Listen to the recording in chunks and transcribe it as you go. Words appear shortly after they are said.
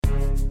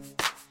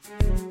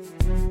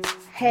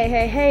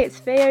Hey, it's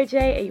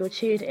VOJ and you're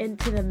tuned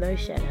into The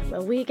Motion, where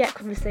we get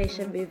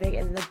conversation moving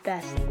in the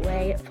best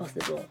way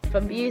possible.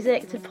 From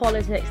music to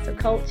politics to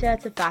culture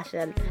to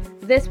fashion,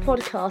 this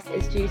podcast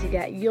is due to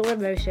get your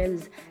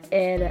emotions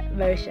in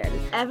motion.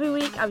 Every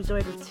week I'm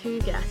joined with two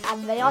guests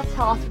and they are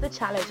tasked with the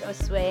challenge of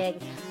swaying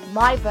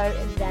my vote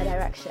in their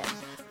direction.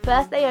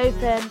 First they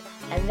open,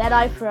 and then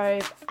I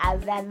probe,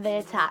 and then they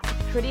attack.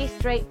 Pretty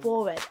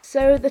straightforward.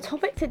 So the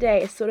topic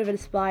today is sort of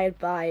inspired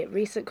by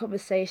recent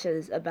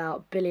conversations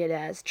about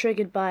billionaires,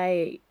 triggered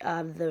by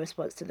the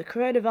response to the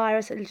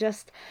coronavirus and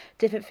just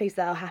different things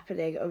that are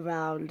happening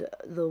around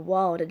the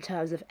world in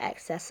terms of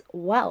excess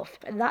wealth.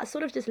 And that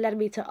sort of just led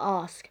me to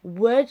ask,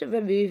 would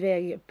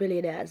removing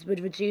billionaires,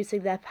 would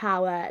reducing their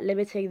power,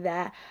 limiting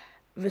their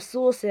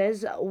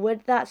resources,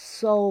 would that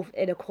solve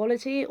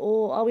inequality,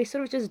 or are we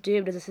sort of just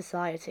doomed as a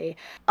society?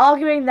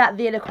 Arguing that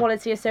the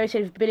inequality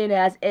associated with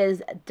billionaires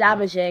is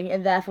damaging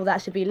and therefore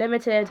that should be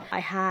limited, I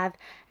have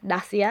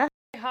Nasia.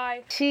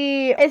 Hi.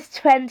 She is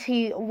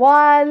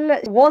 21,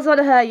 was on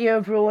her year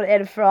abroad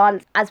in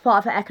France as part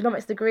of her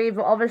economics degree,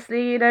 but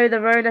obviously, the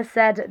Rona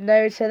said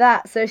no to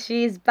that, so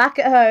she's back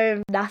at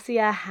home.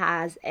 Nasia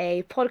has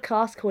a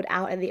podcast called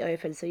Out in the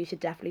Open, so you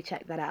should definitely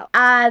check that out.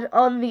 And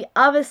on the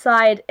other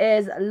side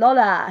is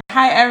Lola.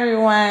 Hi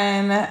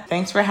everyone,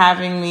 thanks for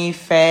having me,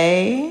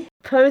 Faye.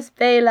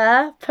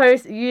 Post-Baylor,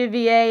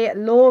 post-UVA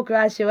law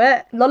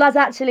graduate. Lola's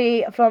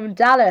actually from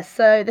Dallas,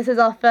 so this is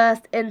our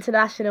first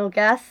international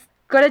guest.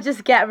 Gotta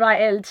just get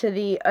right into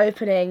the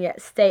opening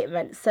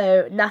statement.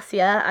 So,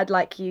 Nasia, I'd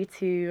like you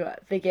to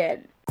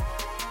begin.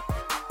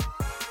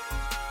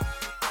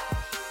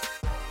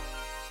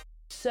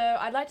 So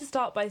I'd like to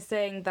start by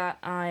saying that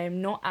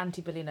I'm not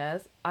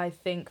anti-billionaires. I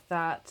think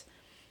that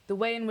the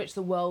way in which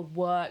the world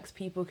works,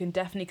 people can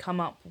definitely come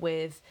up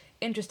with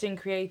interesting,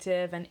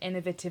 creative and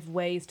innovative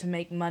ways to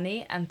make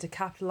money and to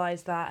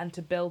capitalize that and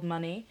to build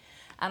money.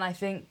 And I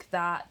think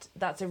that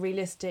that's a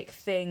realistic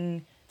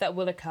thing that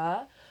will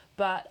occur.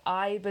 But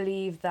I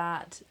believe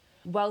that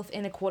wealth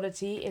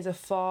inequality is a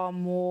far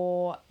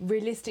more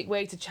realistic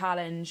way to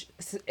challenge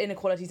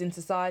inequalities in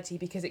society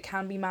because it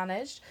can be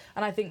managed.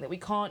 And I think that we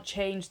can't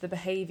change the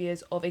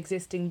behaviours of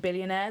existing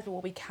billionaires, but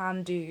what we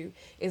can do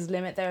is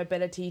limit their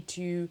ability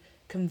to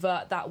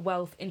convert that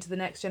wealth into the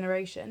next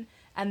generation.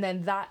 And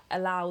then that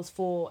allows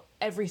for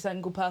every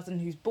single person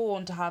who's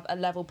born to have a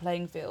level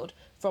playing field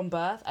from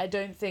birth. I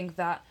don't think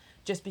that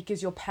just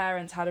because your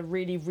parents had a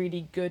really,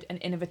 really good and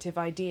innovative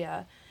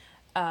idea,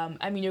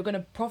 you're going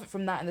to profit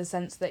from that in the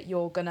sense that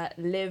you're going to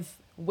live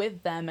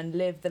with them and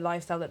live the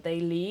lifestyle that they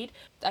lead.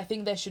 I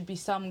think there should be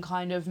some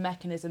kind of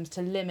mechanisms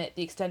to limit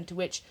the extent to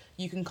which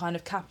you can kind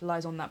of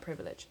capitalize on that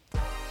privilege.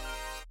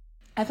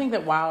 I think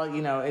that while,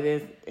 it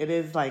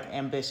is like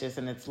ambitious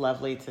and it's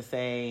lovely to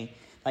say,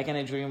 like in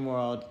a dream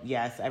world,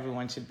 yes,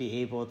 everyone should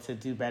be able to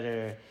do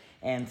better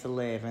and to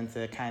live and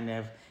to kind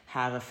of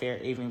have a fair,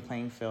 even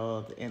playing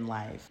field in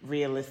life.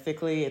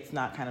 Realistically, it's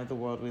not kind of the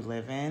world we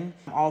live in.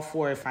 I'm all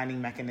for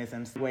finding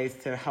mechanisms, ways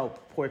to help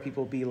poor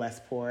people be less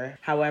poor.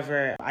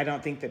 However, I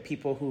don't think that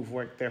people who've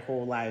worked their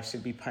whole lives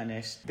should be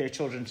punished. Their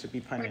children should be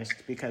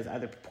punished because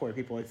other poor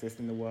people exist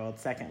in the world.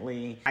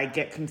 Secondly, I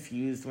get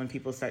confused when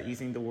people start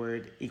using the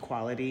word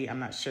equality. I'm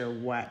not sure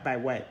by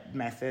what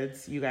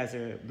methods you guys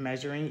are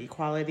measuring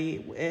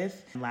equality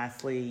with. And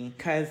lastly,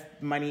 because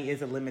money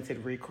is a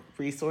limited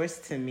resource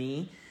to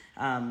me,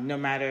 no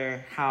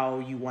matter how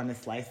you want to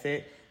slice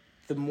it,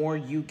 the more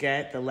you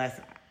get, the less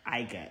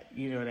I get.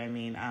 You know what I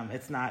mean?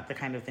 It's not the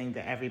kind of thing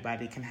that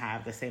everybody can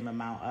have the same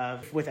amount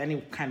of with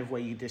any kind of way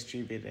you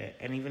distribute it.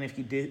 And even if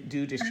you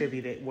do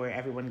distribute it where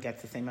everyone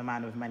gets the same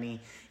amount of money,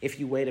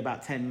 if you wait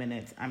about 10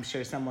 minutes, I'm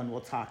sure someone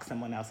will talk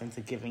someone else into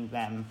giving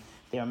them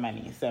their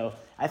money. So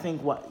I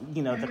think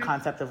the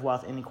concept of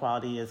wealth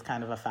inequality is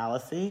kind of a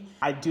fallacy.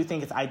 I do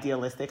think it's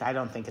idealistic. I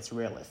don't think it's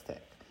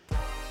realistic.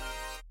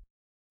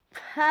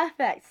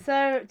 Perfect.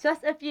 So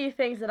just a few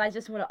things that I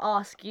just want to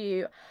ask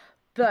you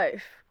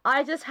both.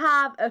 I just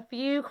have a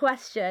few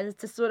questions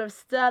to sort of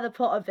stir the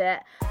pot a bit.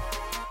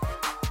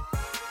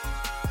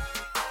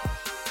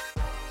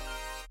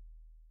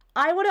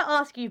 I want to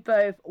ask you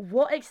both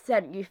what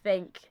extent you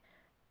think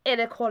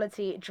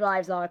inequality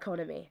drives our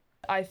economy.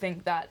 I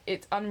think that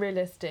it's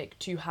unrealistic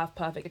to have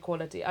perfect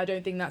equality. I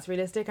don't think that's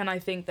realistic, and I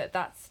think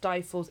that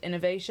stifles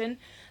innovation.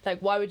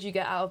 Like, why would you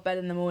get out of bed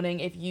in the morning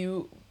if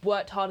you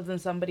worked harder than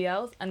somebody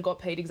else and got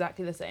paid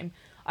exactly the same?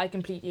 I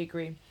completely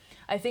agree.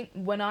 I think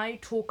when I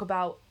talk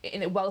about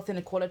wealth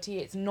inequality,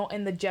 it's not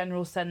in the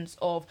general sense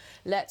of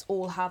let's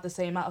all have the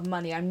same amount of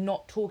money. I'm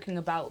not talking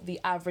about the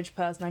average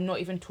person. I'm not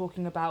even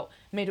talking about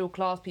middle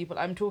class people.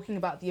 I'm talking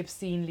about the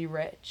obscenely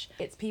rich.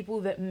 It's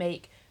people that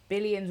make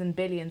billions and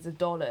billions of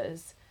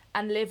dollars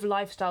and live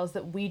lifestyles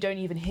that we don't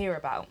even hear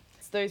about.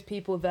 It's those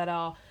people that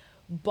are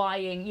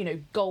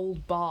buying,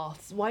 gold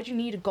baths. Why do you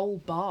need a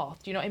gold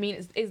bath? Do you know what I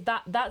mean?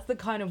 That's the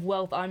kind of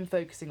wealth I'm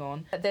focusing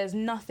on. There's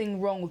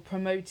nothing wrong with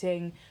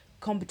promoting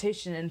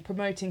competition and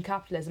promoting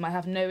capitalism. I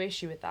have no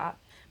issue with that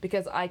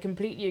because I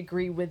completely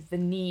agree with the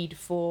need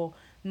for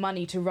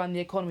money to run the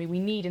economy. We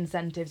need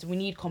incentives, we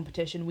need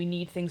competition, we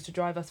need things to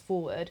drive us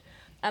forward.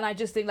 And I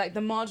just think like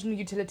the marginal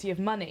utility of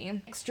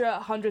money,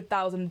 extra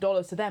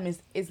 $100,000 to them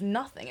is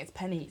nothing, it's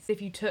pennies.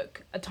 If you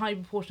took a tiny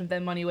proportion of their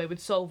money away, it would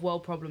solve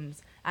world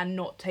problems and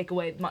not take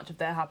away much of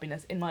their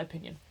happiness, in my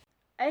opinion.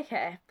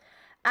 Okay.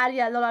 And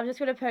yeah, Lola, I'm just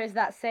going to pose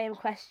that same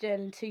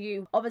question to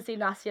you. Obviously,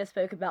 Nastia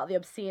spoke about the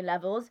obscene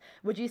levels.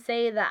 Would you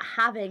say that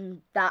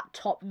having that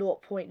top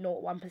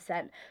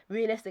 0.01%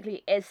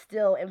 realistically is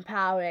still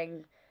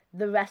empowering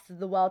the rest of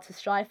the world to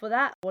strive for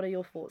that? What are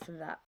your thoughts on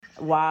that?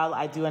 While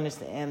I do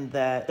understand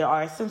that there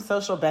are some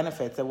social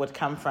benefits that would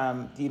come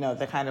from,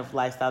 the kind of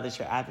lifestyle that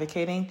you're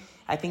advocating,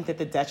 I think that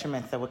the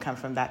detriments that would come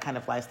from that kind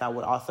of lifestyle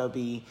would also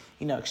be,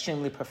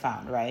 extremely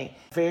profound, right?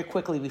 Very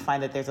quickly, we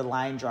find that there's a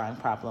line drawing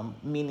problem,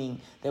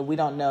 meaning that we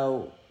don't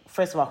know,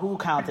 first of all, who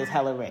counts as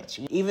hella rich.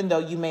 Even though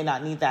you may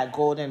not need that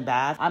golden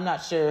bath, I'm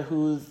not sure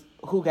who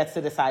gets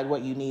to decide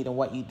what you need and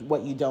what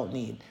you don't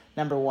need.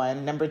 Number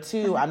one. Number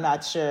two, I'm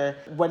not sure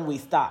when we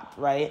stop,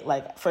 right?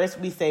 Like, first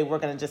we say we're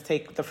going to just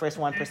take the first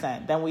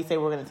 1%. Then we say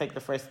we're going to take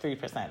the first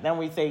 3%. Then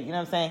we say, you know what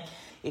I'm saying?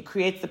 It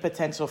creates the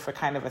potential for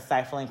kind of a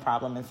stifling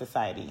problem in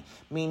society,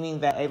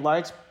 meaning that a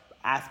large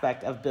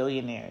aspect of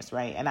billionaires,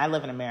 right? And I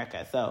live in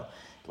America, so,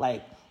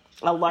 like,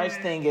 a large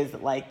thing is,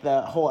 like,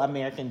 the whole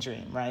American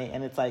dream, right?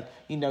 And it's like,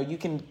 you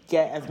can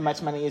get as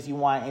much money as you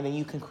want, and then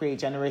you can create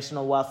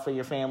generational wealth for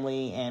your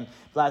family and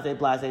blah, blah,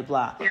 blah,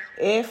 blah.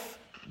 If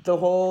the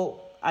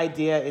whole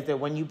idea is that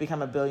when you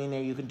become a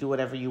billionaire, you can do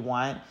whatever you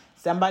want,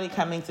 somebody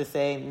coming to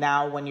say,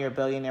 now when you're a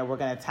billionaire, we're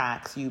going to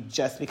tax you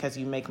just because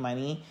you make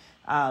money,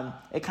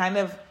 it kind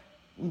of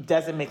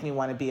doesn't make me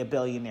want to be a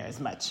billionaire as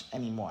much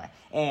anymore.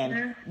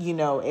 And,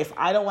 if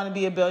I don't want to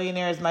be a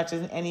billionaire as much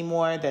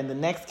anymore, then the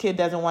next kid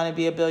doesn't want to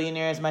be a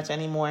billionaire as much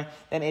anymore,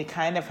 then it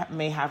kind of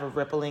may have a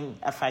rippling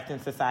effect in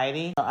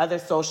society. Other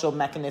social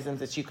mechanisms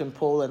that you can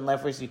pull and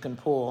levers you can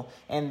pull.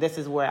 And this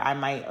is where I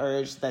might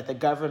urge that the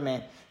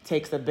government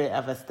takes a bit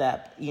of a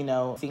step,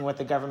 seeing what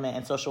the government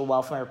and social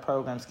welfare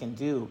programs can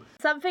do.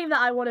 Something that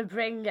I want to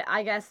bring,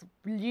 I guess,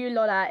 you,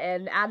 Lola,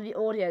 in and the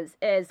audience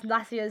is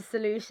Nasia's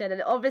solution.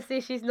 And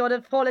obviously she's not a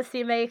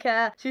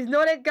policymaker, she's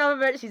not in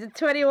government, she's a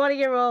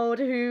 21-year-old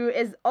who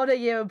is on a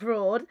year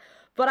abroad.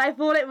 But I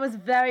thought it was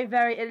very,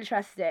 very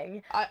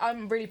interesting.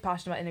 I'm really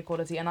passionate about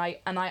inequality, and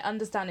I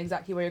understand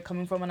exactly where you're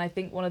coming from, and I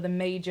think one of the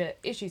major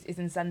issues is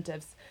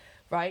incentives,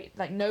 right?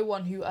 Like, no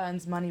one who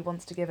earns money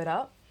wants to give it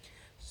up.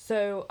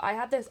 So I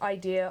had this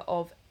idea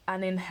of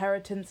an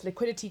inheritance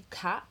liquidity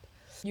cap.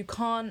 You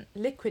can't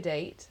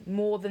liquidate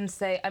more than,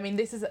 say,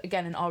 this is,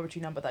 again, an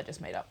arbitrary number that I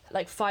just made up,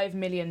 like $5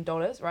 million,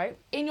 right?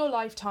 In your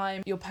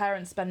lifetime, your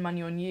parents spend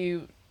money on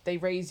you, they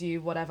raise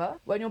you, whatever.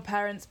 When your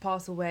parents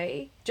pass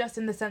away, just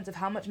in the sense of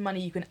how much money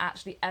you can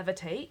actually ever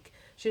take,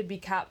 should be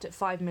capped at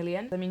 5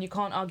 million. You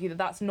can't argue that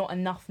that's not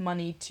enough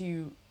money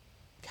to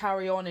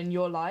carry on in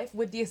your life,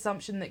 with the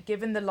assumption that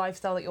given the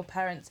lifestyle that your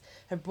parents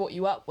have brought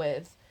you up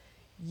with,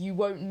 you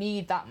won't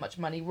need that much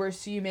money. We're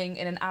assuming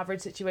in an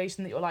average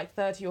situation that you're like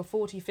 30 or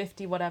 40,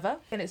 50, whatever.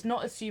 And it's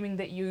not assuming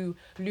that you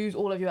lose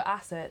all of your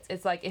assets.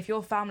 It's like, if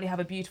your family have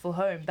a beautiful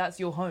home, that's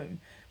your home.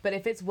 But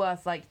if it's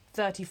worth like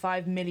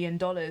 $35 million,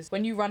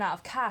 when you run out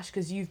of cash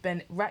because you've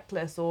been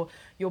reckless or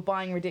you're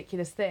buying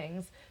ridiculous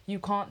things, you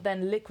can't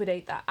then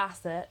liquidate that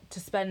asset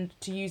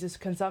to use as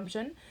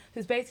consumption. So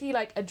it's basically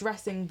like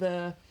addressing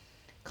the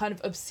kind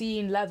of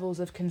obscene levels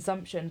of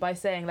consumption by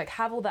saying, like,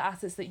 have all the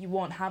assets that you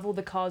want, have all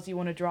the cars you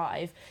want to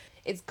drive.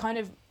 It's kind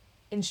of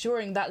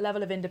ensuring that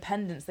level of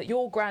independence that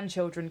your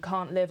grandchildren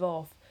can't live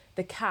off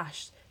the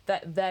cash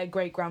that their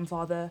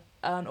great-grandfather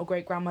earned or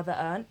great-grandmother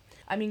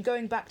earned.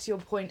 Going back to your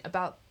point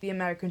about the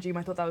American dream,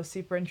 I thought that was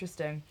super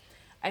interesting.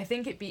 I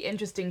think it'd be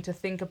interesting to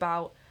think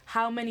about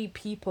how many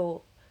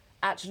people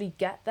actually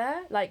get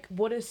there. Like,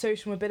 what is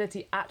social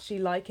mobility actually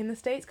like in the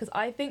States? Because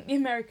I think the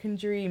American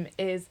dream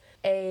is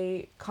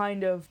a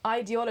kind of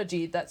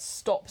ideology that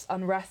stops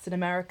unrest in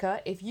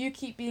America. If you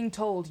keep being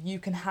told you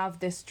can have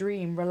this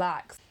dream,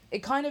 relax,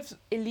 it kind of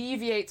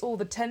alleviates all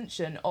the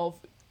tension of,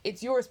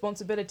 it's your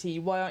responsibility,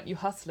 why aren't you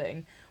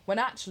hustling? When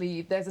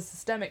actually there's a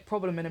systemic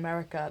problem in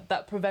America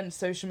that prevents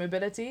social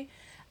mobility.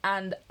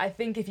 And I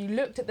think if you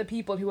looked at the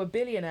people who are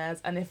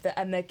billionaires and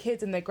their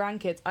kids and their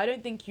grandkids, I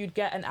don't think you'd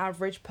get an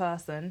average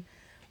person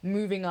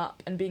moving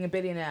up and being a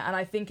billionaire. And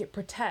I think it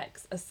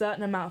protects a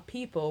certain amount of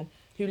people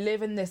who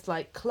live in this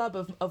like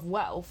club of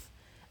wealth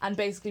and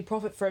basically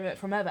profit from it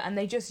forever. And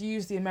they just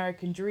use the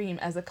American dream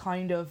as a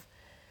kind of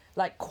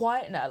like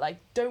quietener, like,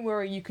 don't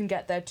worry, you can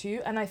get there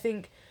too. And I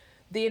think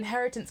the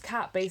inheritance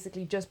cap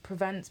basically just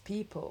prevents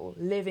people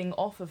living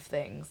off of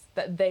things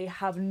that they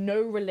have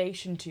no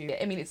relation to.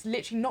 It's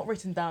literally not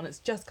written down, it's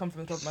just come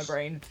from the top of my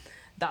brain.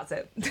 That's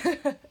it.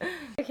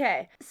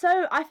 Okay,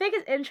 so I think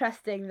it's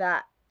interesting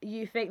that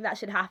you think that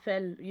should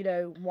happen,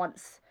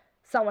 once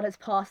someone has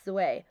passed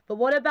away. But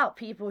what about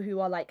people who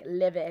are like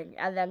living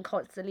and then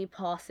constantly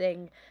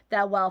passing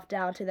their wealth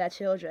down to their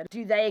children?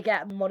 Do they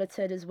get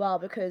monitored as well?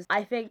 Because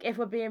I think if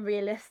we're being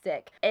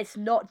realistic, it's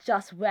not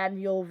just when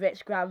your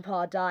rich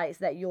grandpa dies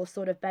that you're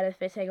sort of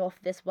benefiting off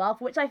this wealth,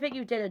 which I think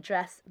you did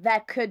address.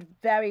 There could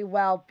very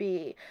well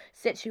be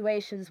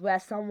situations where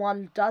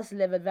someone does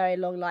live a very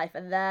long life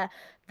and their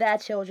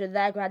children,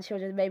 their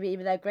grandchildren, maybe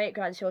even their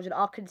great-grandchildren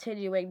are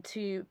continuing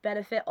to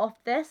benefit off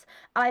this.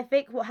 And I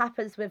think what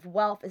happens with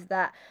wealth is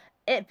that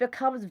it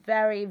becomes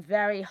very,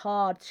 very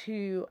hard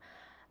to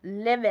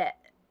limit,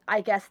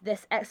 I guess,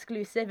 this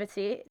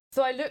exclusivity.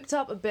 So I looked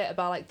up a bit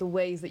about like the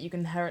ways that you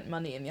can inherit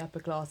money in the upper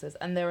classes,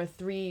 and there are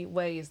 3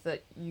 ways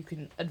that you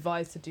can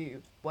advise to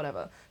do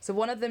whatever. So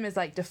one of them is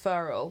like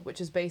deferral,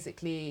 which is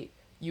basically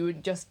you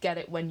would just get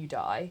it when you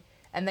die.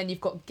 And then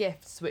you've got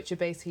gifts, which are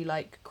basically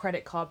like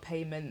credit card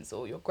payments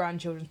or your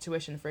grandchildren's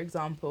tuition, for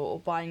example, or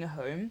buying a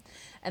home.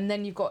 And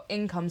then you've got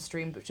income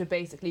streams, which are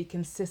basically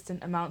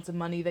consistent amounts of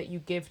money that you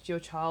give to your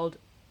child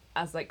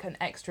as like an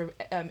extra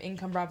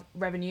income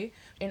revenue.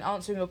 In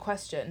answering your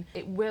question,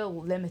 it will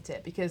limit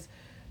it because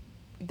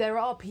there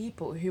are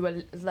people who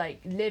are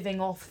like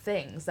living off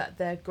things that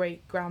their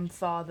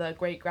great-grandfather,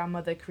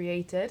 great-grandmother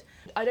created.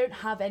 I don't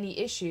have any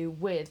issue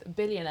with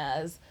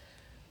billionaires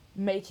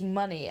making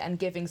money and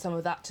giving some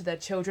of that to their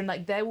children.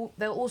 Like they'll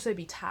also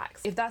be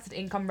taxed. If that's an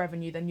income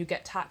revenue, then you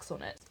get tax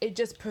on it. It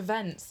just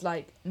prevents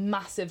like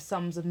massive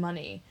sums of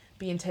money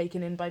being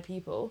taken in by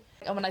people.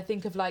 And when I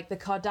think of like the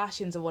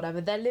Kardashians or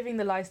whatever, they're living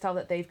the lifestyle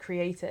that they've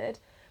created,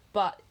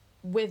 but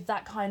with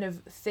that kind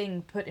of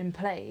thing put in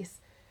place,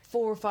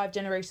 4 or 5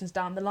 generations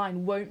down the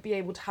line won't be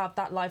able to have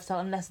that lifestyle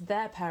unless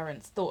their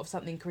parents thought of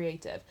something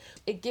creative.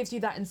 It gives you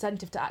that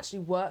incentive to actually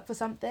work for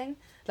something.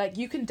 Like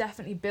you can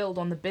definitely build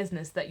on the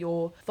business that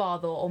your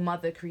father or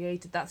mother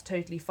created. That's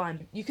totally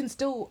fine. You can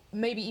still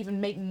maybe even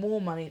make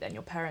more money than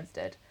your parents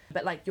did,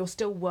 but like you're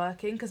still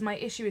working. Because my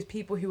issue is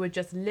people who are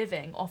just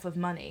living off of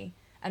money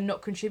and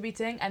not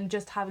contributing and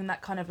just having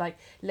that kind of like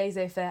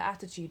laissez-faire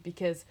attitude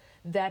because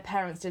their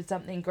parents did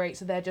something great,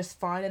 so they're just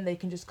fine and they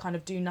can just kind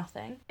of do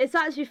nothing. It's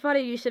actually funny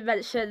you should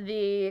mention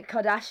the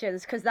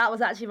Kardashians, because that was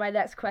actually my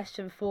next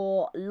question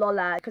for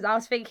Lola, because I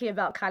was thinking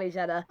about Kylie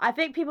Jenner. I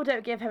think people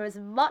don't give her as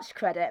much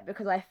credit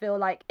because I feel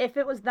like if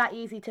it was that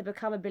easy to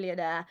become a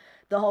billionaire,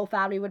 the whole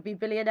family would be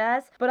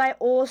billionaires. But I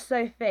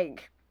also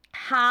think,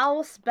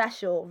 how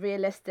special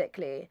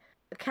realistically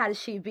can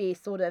she be,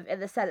 sort of, in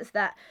the sense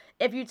that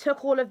if you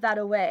took all of that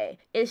away,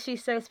 is she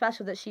so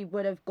special that she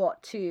would have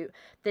got to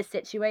this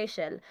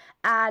situation?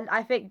 And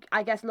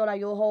I guess, Lola,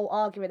 your whole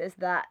argument is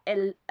that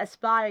in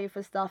aspiring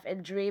for stuff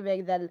and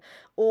dreaming, then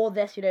all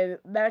this,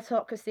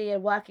 meritocracy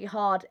and working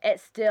hard,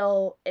 it's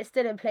still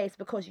in place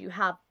because you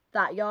have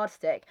that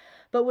yardstick.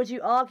 But would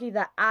you argue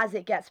that as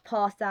it gets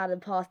passed down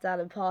and passed down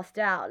and passed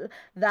down,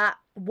 that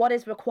what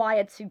is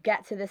required to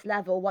get to this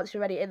level once you're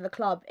already in the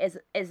club is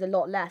a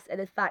lot less, and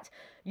in fact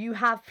you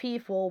have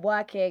people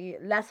working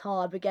less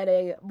hard but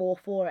getting more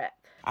for it?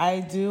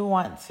 I do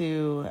want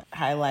to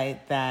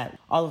highlight that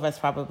all of us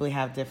probably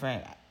have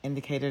different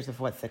indicators of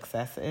what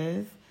success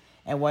is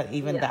and what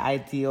even the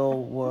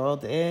ideal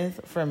world is.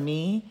 For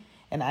me,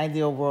 an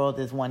ideal world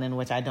is one in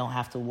which I don't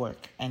have to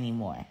work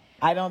anymore.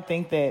 I don't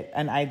think that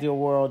an ideal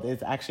world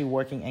is actually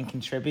working and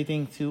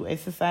contributing to a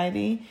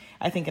society.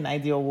 I think an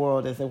ideal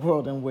world is a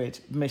world in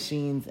which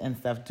machines and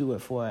stuff do it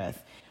for us.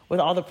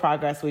 With all the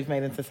progress we've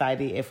made in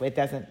society, if it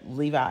doesn't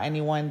leave out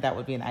anyone, that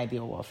would be an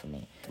ideal world for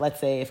me. Let's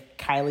say if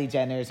Kylie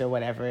Jenner's or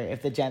whatever,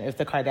 if the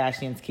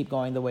Kardashians keep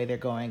going the way they're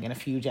going in a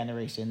few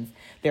generations,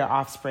 their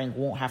offspring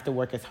won't have to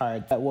work as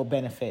hard, but will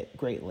benefit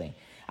greatly.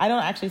 I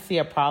don't actually see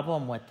a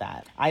problem with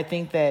that. I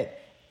think that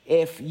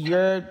if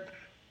your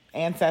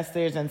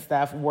ancestors and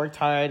stuff worked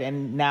hard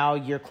and now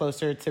you're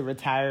closer to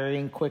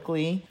retiring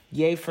quickly,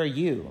 yay for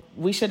you.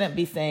 We shouldn't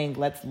be saying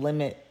let's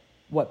limit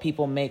what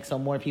people make so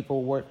more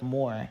people work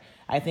more.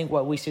 I think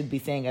what we should be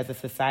saying as a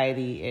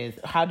society is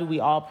how do we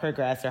all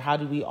progress, or how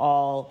do we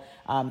all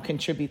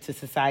contribute to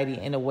society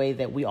in a way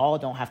that we all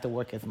don't have to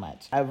work as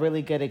much. A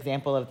really good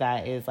example of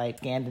that is like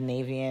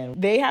Scandinavian.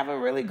 They have a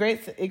really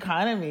great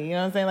economy, you know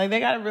what I'm saying? Like they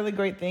got a really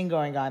great thing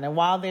going on. And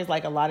while there's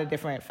like a lot of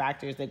different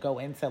factors that go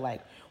into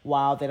like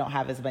while they don't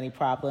have as many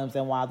problems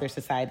and while their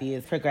society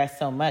has progressed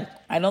so much,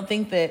 I don't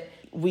think that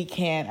we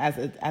can,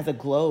 as a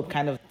globe,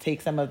 kind of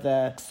take some of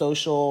the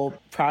social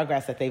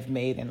progress that they've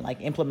made and like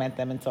implement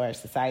them into our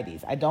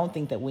societies. I don't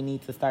think that we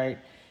need to start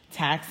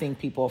taxing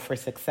people for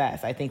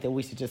success. I think that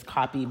we should just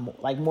copy,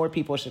 like more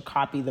people should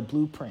copy the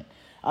blueprint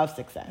of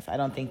success. I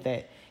don't think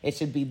that it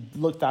should be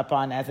looked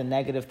upon as a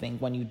negative thing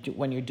when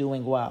you're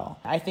doing well.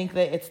 I think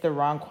that it's the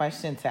wrong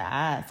question to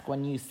ask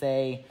when you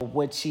say,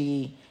 would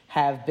she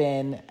have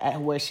been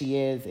at where she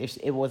is if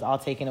it was all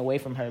taken away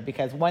from her?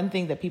 Because one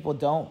thing that people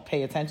don't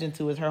pay attention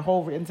to is her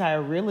whole entire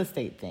real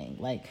estate thing.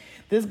 Like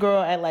this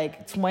girl at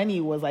like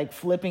 20 was like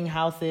flipping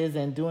houses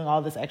and doing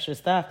all this extra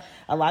stuff.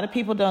 A lot of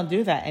people don't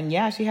do that. And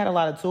yeah, she had a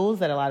lot of tools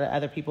that a lot of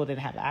other people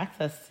didn't have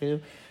access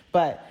to.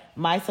 But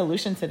my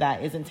solution to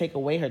that isn't take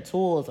away her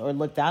tools or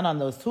look down on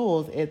those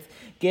tools. It's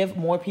give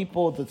more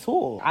people the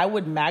tool. I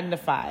would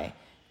magnify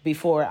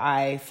before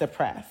I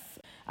suppress.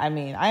 I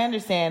mean, I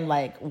understand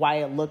like why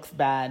it looks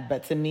bad,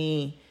 but to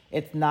me,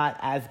 it's not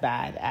as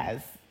bad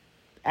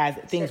as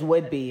things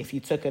would be if you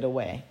took it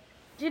away.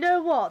 Do you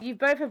know what? You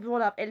both have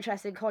brought up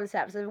interesting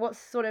concepts, and what's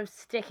sort of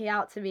sticking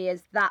out to me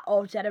is that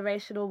of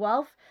generational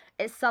wealth.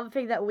 It's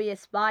something that we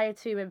aspire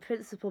to in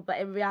principle, but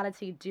in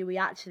reality, do we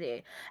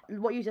actually?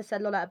 What you just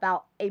said, Lola,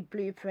 about a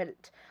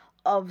blueprint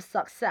of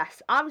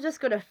success. I'm just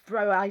going to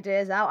throw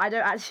ideas out. I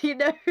don't actually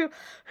know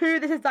who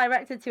this is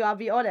directed to, I'll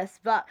be honest.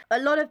 But a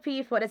lot of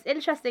people, and it's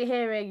interesting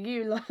hearing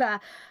you,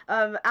 Lola,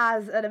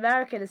 as an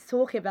American, is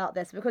talking about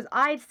this, because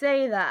I'd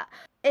say that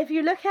if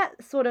you look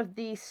at sort of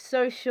the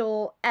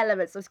social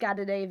elements of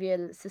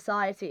Scandinavian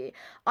society,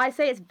 I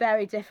say it's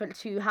very different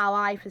to how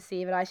I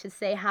perceive, and I should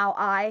say how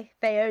I,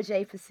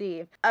 Theoj,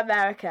 perceive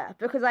America,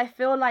 because I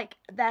feel like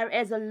there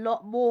is a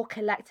lot more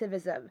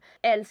collectivism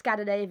in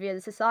Scandinavian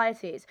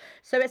societies.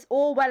 So it's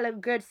all well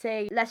and good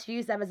saying, let's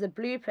use them as a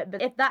blueprint,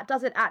 but if that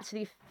doesn't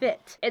actually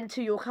fit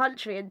into your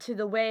country, into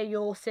the way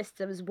your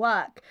systems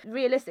work,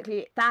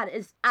 realistically, that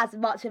is as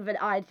much of an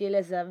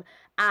idealism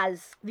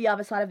as the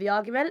other side of the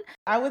argument.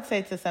 I would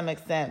say to some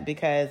extent,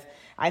 because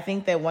I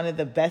think that one of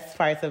the best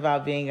parts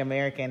about being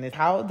American is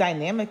how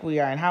dynamic we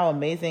are and how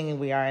amazing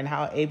we are and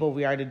how able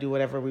we are to do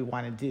whatever we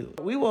want to do.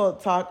 We will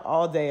talk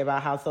all day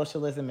about how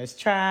socialism is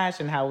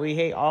trash and how we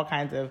hate all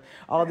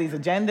these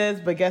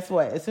agendas. But guess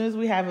what? As soon as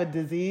we have a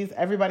disease,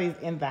 everybody's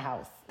in the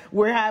house.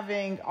 We're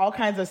having all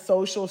kinds of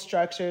social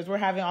structures. We're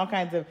having all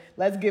kinds of,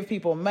 let's give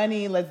people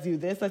money, let's do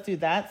this, let's do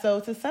that. So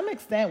to some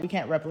extent, we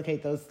can't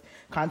replicate those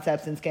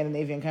concepts in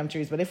Scandinavian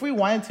countries, but if we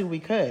wanted to, we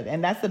could.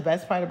 And that's the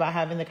best part about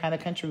having the kind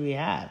of country we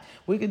have.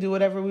 We could do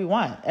whatever we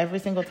want every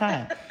single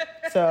time.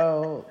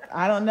 So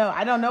I don't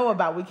know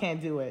about we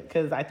can't do it,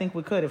 because I think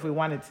we could if we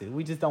wanted to.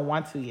 We just don't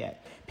want to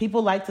yet.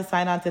 People like to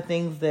sign on to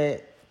things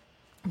that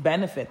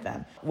benefit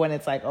them, when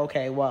it's like,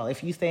 okay, well,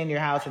 if you stay in your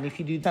house and if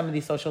you do some of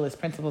these socialist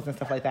principles and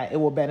stuff like that, it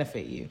will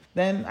benefit you.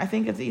 Then I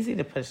think it's easy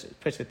to push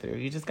it through.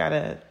 You just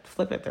gotta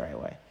flip it the right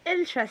way.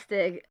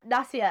 Interesting.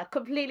 Nasia,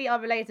 completely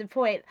unrelated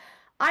point.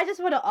 I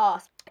just want to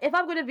ask, if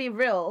I'm going to be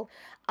real,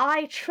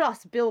 I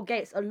trust Bill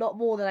Gates a lot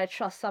more than I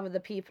trust some of the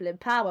people in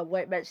power,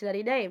 won't mention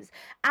any names.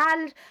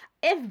 And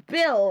if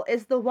Bill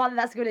is the one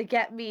that's going to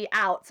get me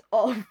out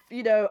of,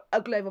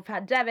 a global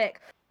pandemic,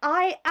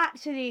 I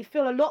actually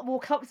feel a lot more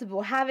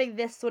comfortable having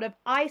this sort of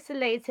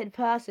isolated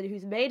person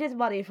who's made his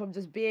money from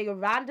just being a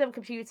random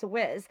computer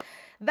whiz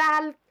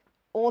than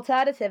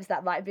alternatives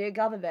that might be in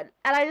government.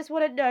 And I just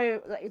want to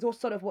know,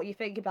 sort of what you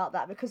think about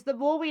that, because the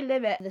more we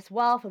limit this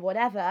wealth and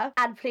whatever,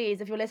 and please,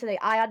 if you're listening,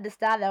 I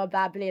understand there are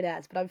bad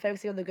billionaires, but I'm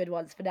focusing on the good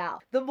ones for now.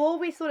 The more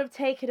we sort of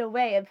take it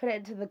away and put it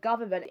into the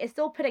government, it's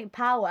still putting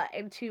power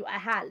into a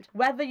hand.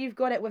 Whether you've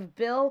got it with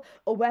Bill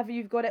or whether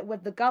you've got it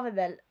with the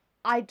government,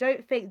 I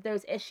don't think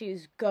those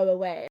issues go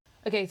away.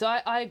 Okay, so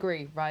I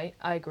agree, right?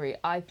 I agree.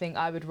 I think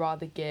I would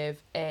rather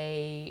give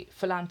a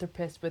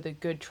philanthropist with a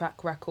good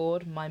track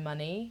record my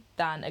money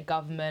than a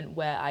government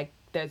where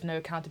there's no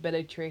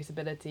accountability,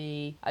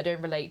 traceability, I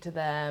don't relate to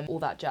them, all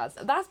that jazz.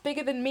 That's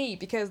bigger than me,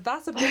 because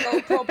that's a big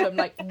old problem.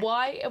 Like,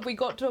 why have we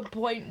got to a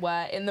point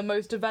where in the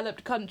most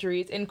developed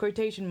countries, in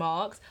quotation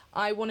marks,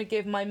 I want to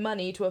give my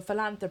money to a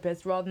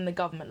philanthropist rather than the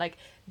government? Like,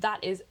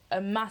 that is a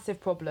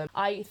massive problem.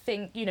 I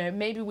think,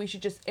 maybe we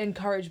should just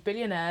encourage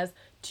billionaires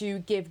to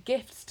give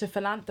gifts to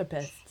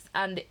philanthropists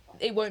and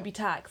it won't be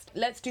taxed.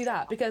 Let's do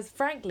that, because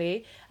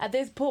frankly, at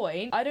this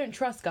point, I don't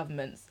trust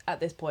governments at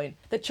this point.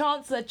 The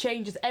Chancellor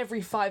changes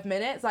every 5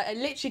 minutes. Like, I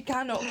literally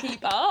cannot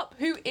keep up.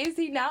 Who is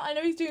he now? I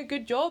know he's doing a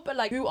good job, but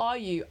who are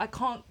you? I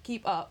can't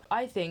keep up.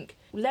 I think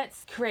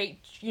let's create,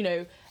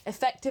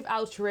 effective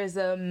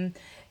altruism,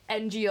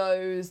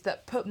 NGOs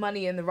that put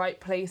money in the right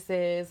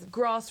places,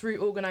 grassroots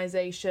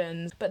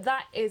organisations, but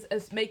that is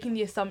making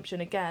the assumption,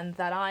 again,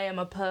 that I am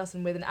a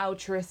person with an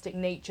altruistic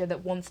nature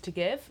that wants to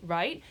give,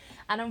 right?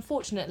 And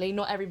unfortunately,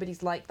 not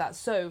everybody's like that.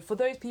 So for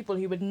those people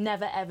who would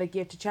never ever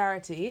give to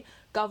charity,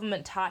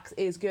 government tax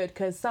is good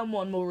because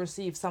someone will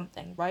receive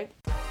something, right?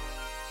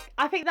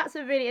 I think that's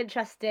a really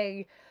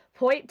interesting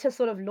point to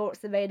sort of launch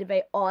the main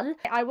debate on.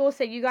 I will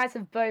say you guys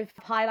have both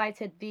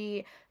highlighted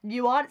the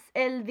nuance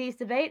in these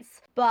debates,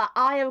 but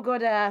I am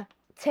gonna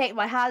take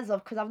my hands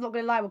off, because I'm not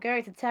gonna lie, we're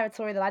going to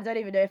territory that I don't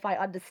even know if I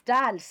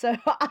understand. So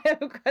I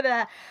am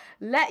gonna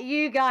let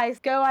you guys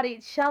go at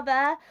each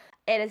other.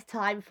 It is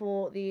time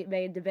for the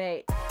main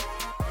debate.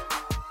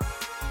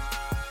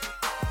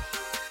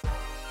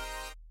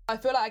 I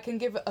feel like I can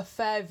give a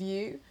fair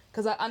view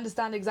because I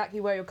understand exactly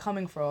where you're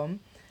coming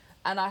from.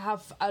 And I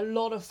have a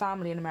lot of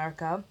family in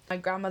America. My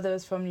grandmother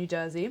is from New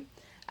Jersey,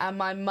 and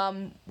my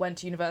mum went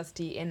to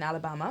university in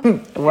Alabama.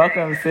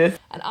 Welcome, sis.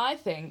 And I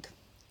think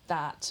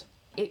that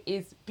it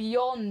is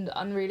beyond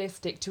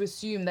unrealistic to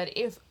assume that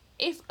if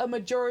a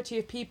majority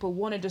of people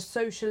wanted a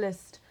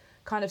socialist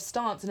kind of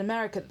stance in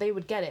America, they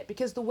would get it,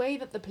 because the way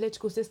that the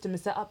political system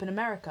is set up in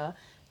America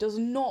does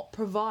not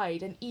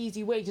provide an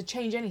easy way to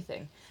change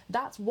anything.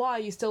 That's why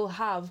you still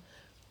have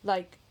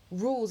like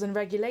rules and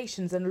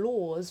regulations and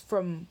laws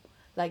from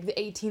like the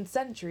 18th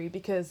century,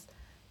 because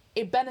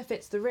it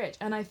benefits the rich.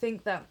 And I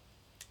think that,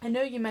 I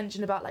know you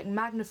mentioned about like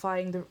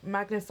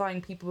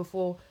magnifying people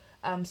before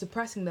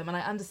suppressing them, and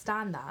I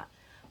understand that,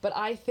 but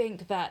I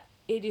think that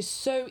it is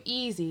so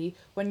easy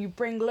when you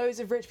bring loads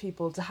of rich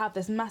people to have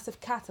this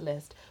massive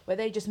catalyst where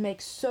they just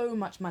make so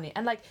much money.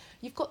 And like,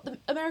 you've got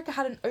America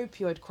had an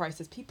opioid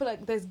crisis. People,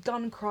 like, there's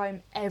gun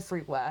crime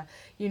everywhere.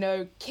 You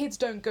know, kids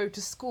don't go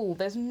to school.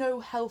 There's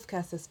no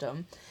healthcare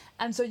system.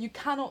 And so you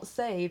cannot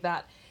say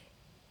that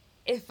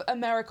if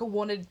America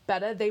wanted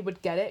better, they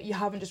would get it. You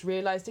haven't just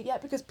realised it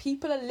yet, because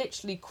people are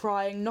literally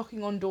crying,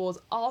 knocking on doors,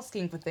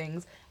 asking for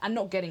things and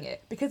not getting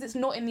it, because it's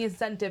not in the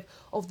incentive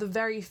of the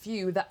very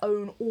few that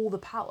own all the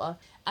power.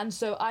 And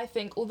so I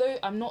think, although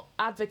I'm not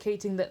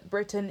advocating that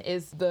Britain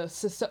is the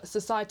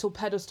societal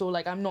pedestal,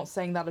 like, I'm not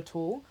saying that at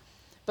all,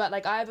 but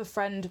like, I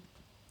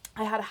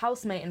had a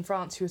housemate in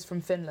France who was from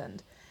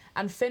Finland,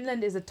 and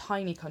Finland is a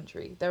tiny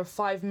country. There are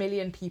 5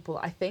 million people,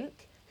 I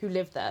think, who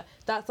live there.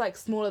 That's like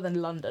smaller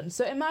than London.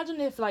 So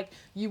imagine if like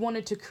you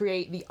wanted to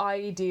create the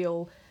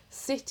ideal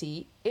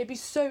city, it'd be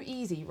so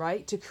easy,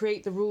 right, to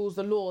create the rules,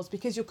 the laws,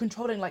 because you're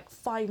controlling like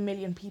 5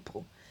 million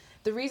people.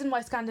 The reason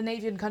why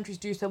Scandinavian countries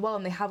do so well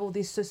and they have all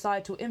these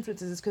societal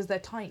influences is because they're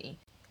tiny.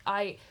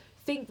 I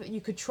think that you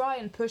could try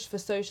and push for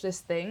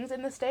socialist things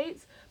in the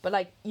States, but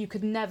like, you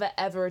could never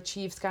ever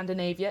achieve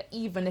Scandinavia,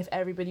 even if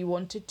everybody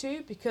wanted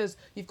to, because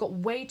you've got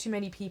way too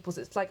many peoples.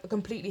 It's like a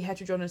completely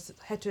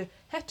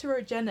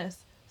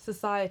heterogeneous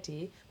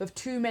society with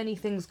too many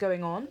things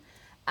going on.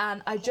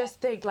 And I just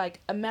think like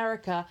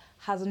America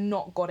has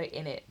not got it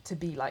in it to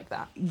be like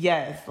that.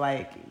 Yes,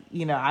 like,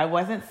 you know, I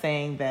wasn't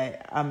saying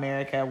that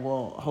America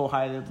will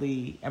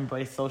wholeheartedly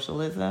embrace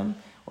socialism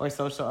or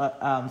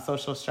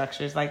social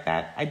structures like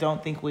that. I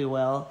don't think we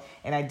will.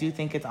 And I do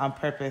think it's on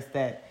purpose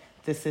that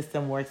the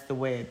system works the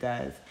way it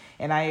does.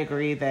 And I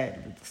agree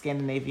that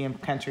Scandinavian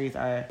countries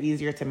are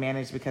easier to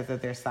manage because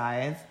of their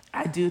size.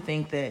 I do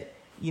think that,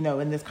 you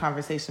know, in this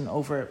conversation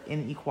over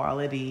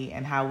inequality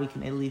and how we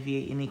can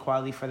alleviate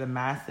inequality for the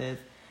masses,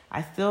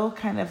 I still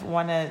kind of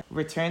want to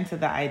return to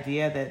the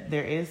idea that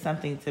there is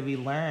something to be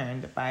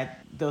learned by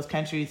those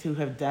countries who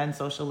have done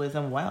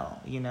socialism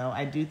well. You know,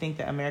 I do think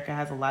that America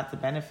has a lot to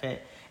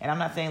benefit. And I'm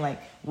not saying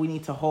like we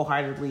need to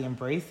wholeheartedly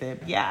embrace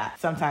it. Yeah,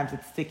 sometimes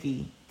it's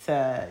sticky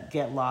to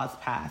get laws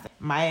passed.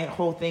 My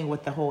whole thing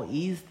with the whole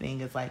ease thing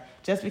is like,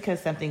 just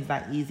because something's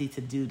not easy to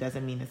do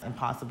doesn't mean it's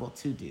impossible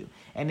to do.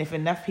 And if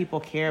enough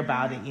people care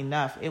about it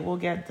enough, it will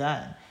get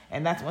done.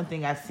 And that's one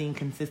thing I've seen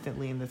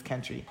consistently in this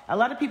country. A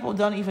lot of people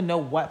don't even know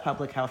what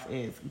public health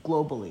is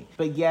globally,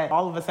 but yet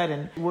all of a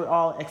sudden we're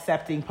all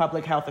accepting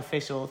public health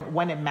officials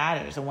when it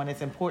matters and when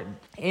it's important.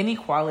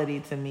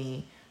 Inequality to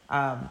me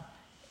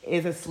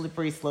is a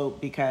slippery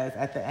slope, because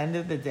at the end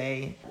of the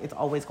day, it's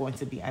always going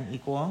to be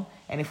unequal.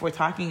 And if we're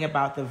talking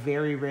about the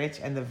very rich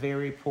and the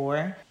very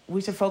poor,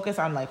 we should focus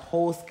on like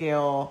whole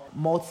scale,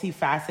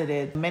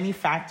 multifaceted, many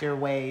factor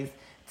ways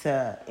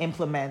to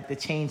implement the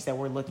change that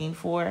we're looking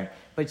for.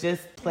 But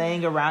just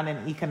playing around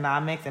in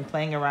economics and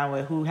playing around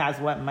with who has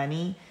what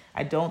money,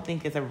 I don't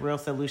think is a real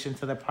solution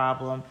to the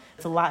problem.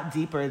 It's a lot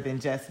deeper than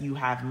just you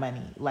have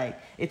money. Like,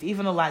 it's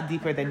even a lot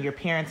deeper than your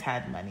parents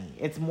had money.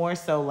 It's more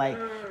so like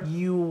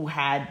you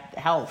had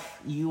health,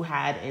 you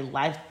had a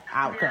life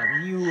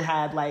outcome,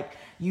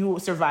 you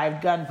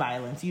survived gun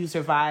violence, you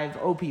survived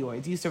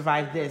opioids, you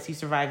survived this, you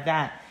survived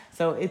that.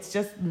 So it's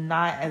just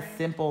not as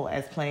simple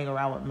as playing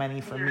around with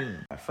money for me.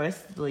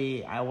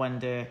 Firstly, I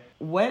wonder,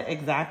 what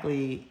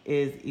exactly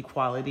is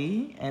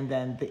equality? And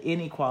then the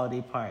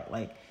inequality part,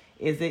 like,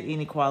 is it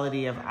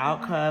inequality of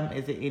outcome?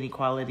 Is it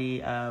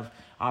inequality of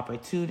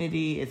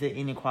opportunity? Is it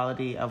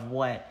inequality of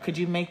what? Could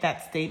you make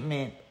that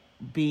statement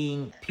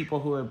being people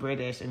who are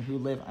British and who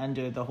live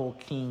under the whole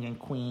king and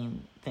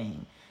queen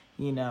thing?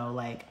 You know,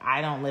 like,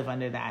 I don't live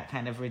under that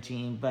kind of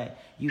regime, but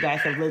you guys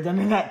have lived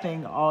under that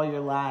thing all your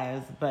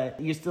lives, but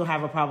you still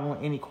have a problem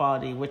with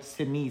inequality, which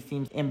to me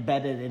seems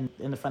embedded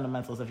in the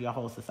fundamentals of your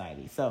whole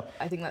society. So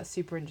I think that's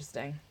super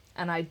interesting.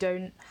 And I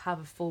don't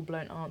have a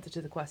full-blown answer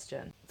to the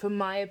question. For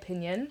my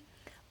opinion,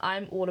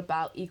 I'm all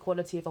about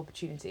equality of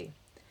opportunity,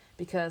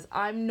 because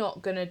I'm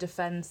not going to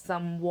defend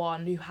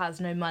someone who has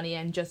no money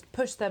and just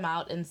push them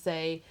out and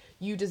say,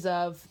 you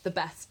deserve the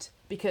best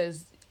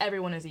because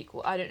everyone is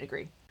equal. I don't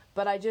agree.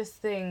 But I just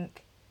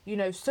think, you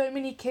know, so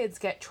many kids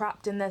get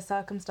trapped in their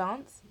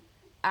circumstance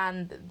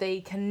and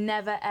they can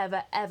never,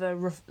 ever,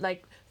 ever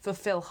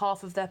fulfill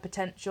half of their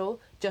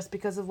potential just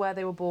because of where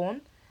they were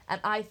born.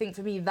 And I think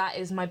for me, that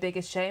is my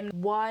biggest shame.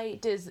 Why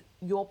does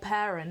your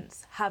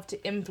parents have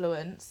to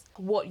influence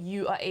what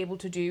you are able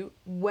to do,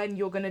 when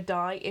you're going to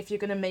die, if you're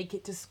going to make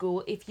it to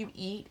school, if you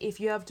eat, if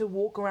you have to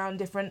walk around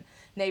different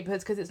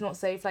neighborhoods because it's not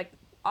safe? Like,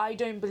 I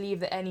don't believe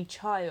that any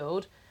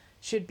child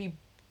should be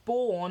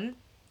born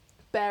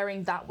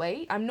bearing that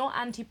weight. I'm not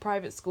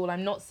anti-private school.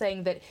 I'm not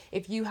saying that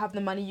if you have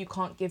the money, you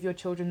can't give your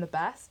children the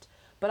best.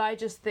 But I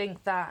just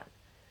think that,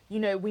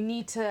 we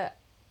need to,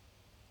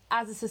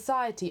 as a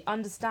society,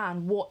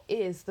 understand what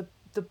is the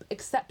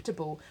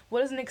acceptable,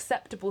 what is an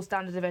acceptable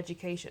standard of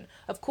education.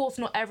 Of course,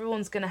 not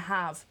everyone's going to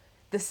have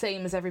the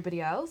same as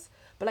everybody else,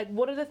 but like,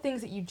 what are the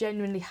things that you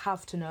genuinely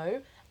have to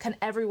know? Can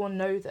everyone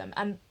know them?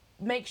 And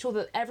make sure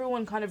that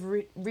everyone kind of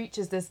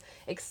reaches this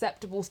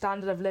acceptable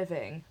standard of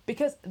living,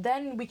 because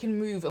then we can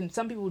move. And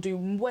some people do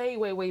way,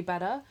 way, way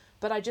better,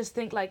 but I just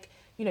think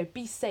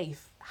be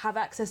safe, have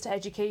access to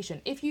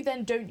education. If you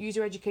then don't use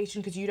your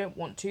education because you don't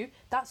want to,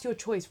 that's your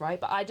choice, right?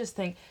 But I just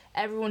think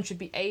everyone should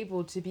be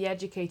able to be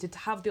educated, to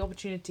have the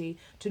opportunity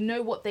to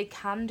know what they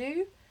can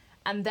do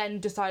and then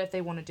decide if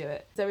they want to do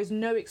it. There is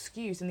no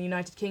excuse in the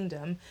United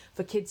Kingdom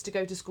for kids to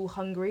go to school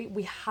hungry.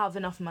 We have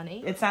enough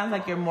money. It sounds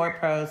like you're more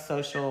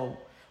pro-social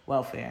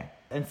welfare.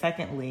 And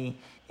secondly,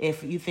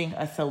 if you think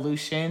a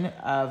solution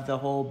of the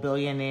whole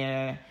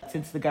billionaire,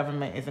 since the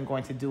government isn't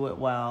going to do it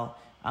well,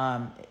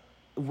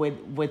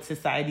 would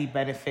society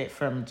benefit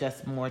from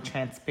just more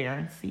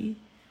transparency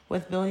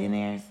with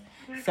billionaires?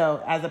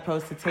 So as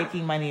opposed to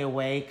taking money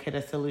away, could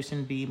a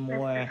solution be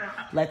more,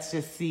 let's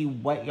just see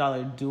what y'all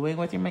are doing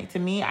with your money? To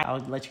me, I'll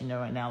let you know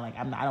right now,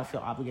 I don't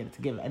feel obligated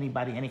to give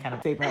anybody any kind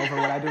of statement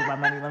over what I do with my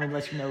money. Let me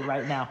let you know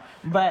right now.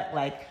 But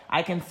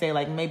I can say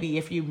maybe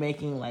if you're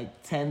making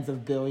tens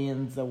of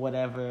billions or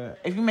whatever,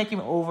 if you're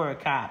making over a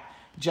cap,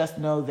 just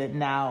know that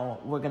now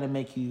we're going to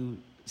make you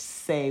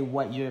say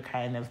what you're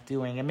kind of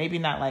doing. And maybe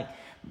not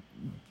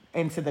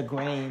into the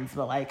grains,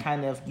 but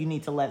kind of you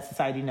need to let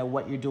society know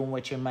what you're doing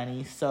with your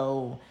money.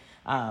 So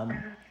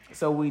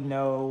we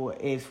know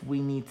if we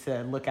need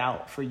to look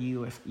out for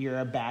you if you're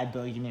a bad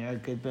billionaire or a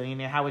good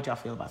billionaire. How would y'all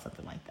feel about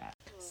something like that?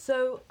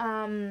 So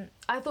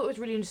I thought it was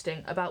really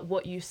interesting about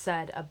what you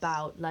said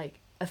about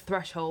a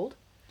threshold.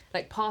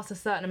 Past a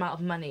certain amount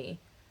of money,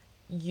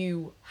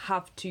 you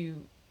have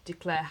to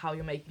declare how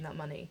you're making that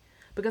money.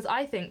 Because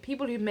I think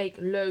people who make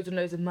loads and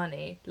loads of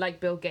money, like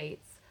Bill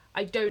Gates,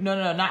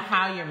 No, not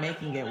how you're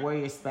making it, where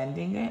you're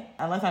spending it.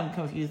 Unless I'm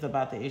confused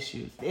about the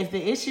issues. If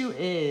the issue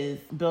is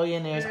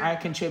billionaires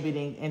aren't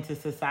contributing into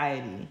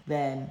society,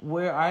 then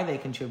where are they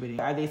contributing?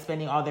 Are they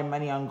spending all their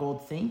money on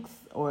gold sinks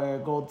or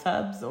gold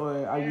tubs?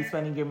 Or are you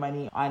spending your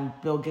money on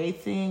Bill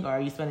Gatesing? Or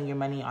are you spending your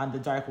money on the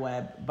dark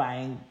web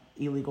buying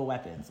illegal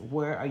weapons?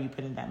 Where are you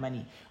putting that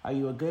money? Are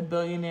you a good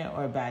billionaire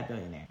or a bad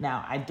billionaire?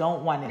 Now, I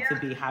don't want it to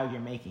be how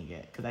you're making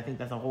it, because I think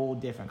that's a whole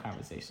different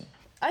conversation.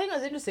 I think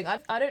that's interesting.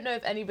 I don't know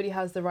if anybody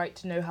has the right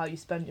to know how you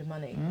spend your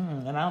money.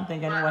 And I don't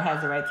think anyone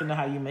has the right to know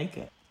how you make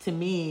it. To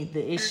me,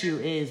 the issue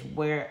is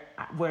where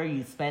are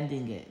you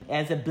spending it?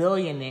 As a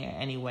billionaire,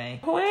 anyway.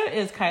 Where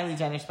is Kylie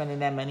Jenner spending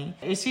that money?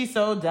 Is she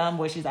so dumb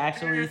where she's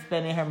actually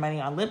spending her money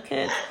on lip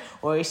kits?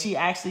 Or is she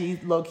actually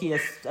low-key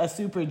a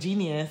super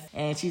genius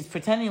and she's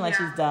pretending like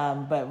she's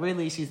dumb, but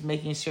really she's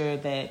making sure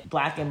that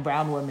Black and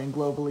brown women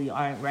globally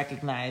aren't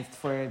recognized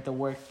for the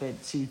work that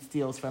she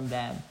steals from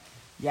them?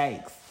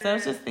 Yikes. So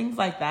it's just things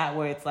like that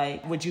where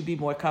it's would you be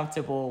more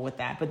comfortable with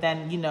that? But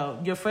then,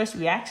 your first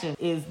reaction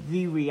is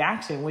the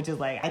reaction, which is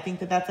I think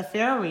that's a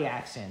fair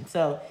reaction.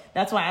 So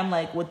that's why I'm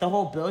with the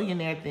whole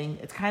billionaire thing,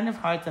 it's kind of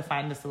hard to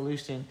find a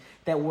solution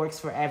that works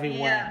for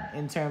everyone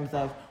in terms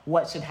of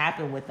what should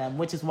happen with them,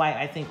 which is why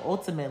I think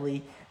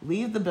ultimately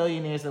leave the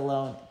billionaires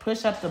alone,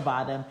 push up the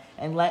bottom,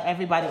 and let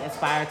everybody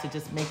aspire to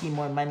just making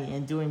more money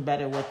and doing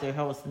better with their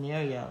whole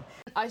scenario.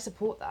 I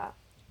support that,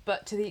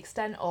 but to the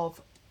extent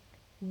of,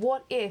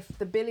 what if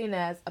the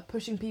billionaires are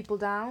pushing people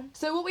down?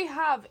 So what we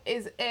have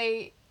is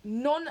a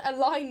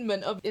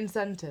non-alignment of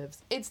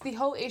incentives. It's the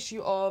whole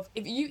issue of,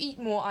 if you eat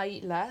more, I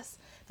eat less,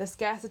 the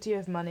scarcity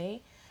of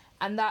money,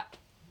 and that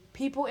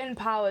people in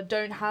power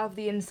don't have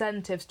the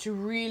incentives to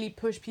really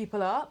push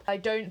people up. I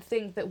don't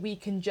think that we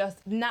can just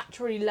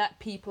naturally let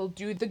people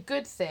do the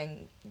good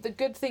thing. The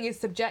good thing is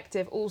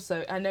subjective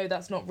also. I know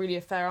that's not really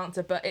a fair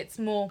answer, but it's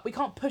more, we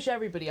can't push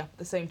everybody up at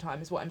the same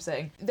time is what I'm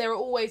saying. There are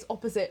always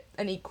opposite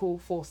and equal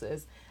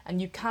forces,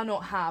 and you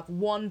cannot have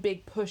one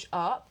big push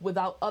up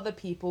without other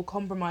people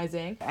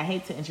compromising. I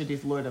hate to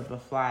introduce Lord of the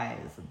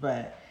Flies,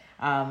 but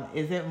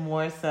is it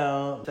more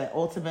so that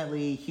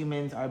ultimately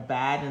humans are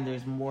bad and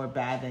there's more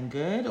bad than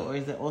good? Or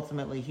is it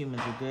ultimately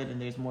humans are good and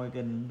there's more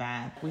good than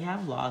bad? We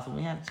have laws and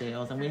we have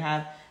jails and we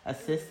have a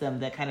system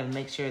that kind of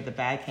makes sure the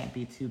bad can't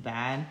be too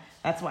bad.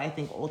 That's why I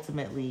think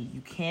ultimately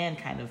you can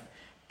kind of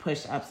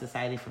push up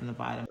society from the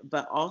bottom.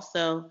 But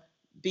also,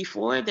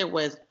 before there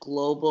was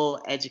global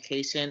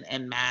education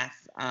and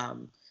mass,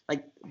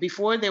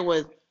 before there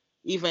was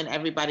even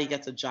everybody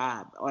gets a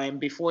job, and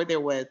before there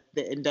was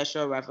the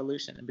Industrial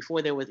Revolution, and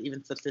before there was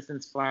even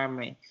subsistence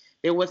farming,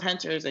 there was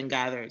hunters and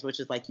gatherers, which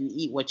is you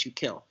eat what you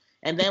kill.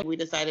 And then we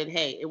decided,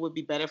 hey, it would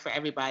be better for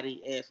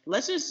everybody if,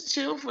 let's just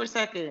chill for a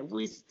second. If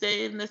we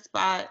stay in this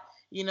spot,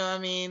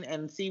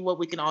 and see what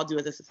we can all do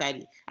as a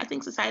society. I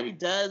think society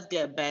does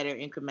get better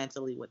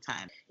incrementally with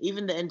time.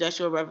 Even the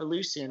Industrial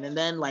Revolution, and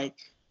then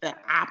the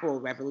Apple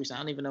Revolution, I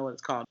don't even know what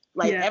it's called.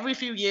 Every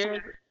few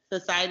years,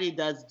 society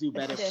does do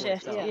better for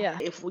itself. Yeah.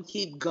 If we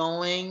keep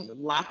going,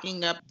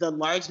 locking up the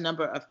large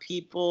number of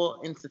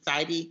people in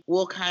society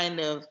will kind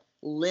of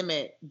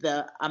limit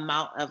the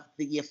amount of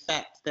the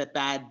effect that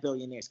bad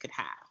billionaires could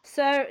have.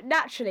 So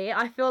naturally,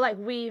 I feel like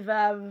we've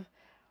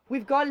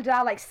gone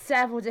down like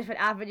several different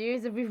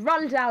avenues, and we've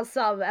run down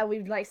some, and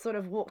we've like sort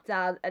of walked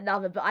down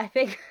another. But I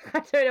think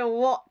I don't know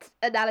what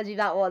analogy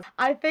that was.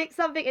 I think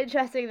something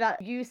interesting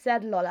that you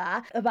said,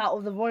 Lola, about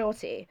all the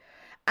royalty,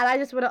 and I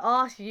just want to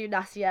ask you,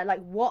 Nasia,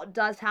 like, what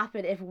does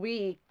happen if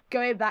we,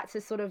 going back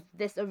to sort of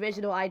this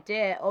original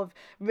idea of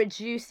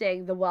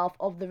reducing the wealth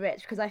of the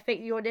rich? Because I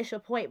think your initial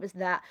point was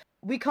that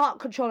we can't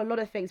control a lot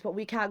of things, but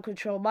we can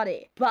control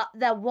money. But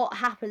then what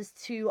happens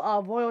to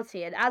our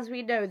royalty? And as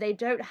we know, they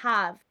don't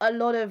have a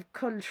lot of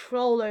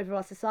control over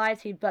our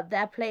society, but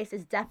their place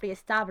is definitely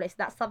established.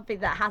 That's something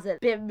that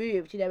hasn't been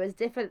moved. You know, as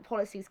different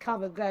policies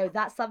come and go,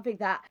 that's something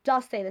that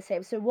does stay the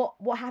same. So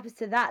what happens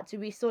to that? Do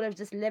we sort of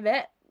just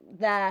limit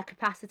their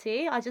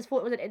capacity? I just thought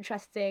it was an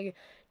interesting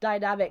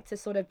dynamic to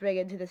sort of bring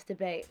into this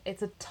debate.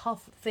 It's a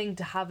tough thing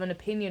to have an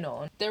opinion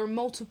on. There are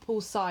multiple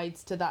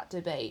sides to that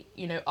debate.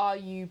 You know, are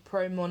you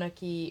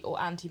pro-monarchy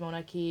or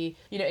anti-monarchy?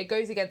 You know, it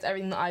goes against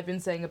everything that I've been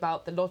saying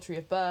about the lottery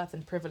of birth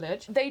and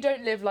privilege. They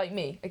don't live like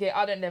me. Okay,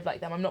 I don't live like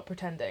them. I'm not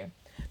pretending.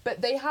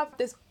 But they have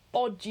this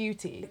odd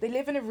duty. They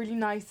live in a really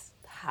nice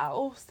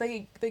house,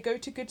 they go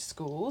to good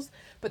schools,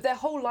 but their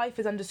whole life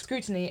is under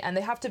scrutiny and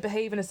they have to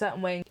behave in a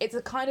certain way. It's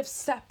a kind of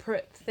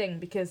separate thing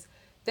because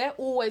they're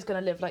always going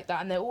to live like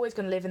that and they're always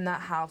going to live in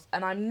that house.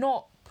 And I'm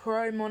not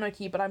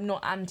pro-monarchy, but I'm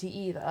not anti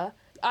either.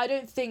 I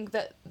don't think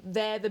that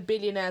they're the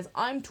billionaires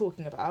I'm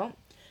talking about,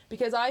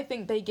 because I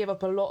think they give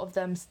up a lot of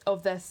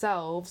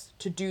themselves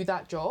to do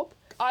that job.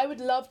 I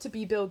would love to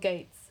be Bill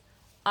Gates.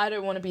 I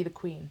don't want to be the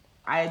Queen.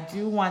 I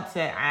do want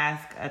to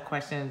ask a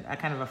question, a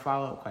kind of a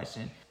follow-up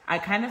question. I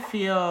kind of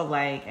feel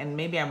like, and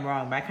maybe I'm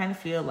wrong, but I kind of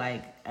feel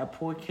like a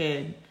poor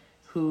kid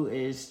who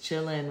is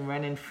chilling,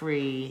 running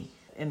free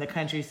in the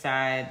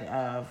countryside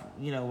of,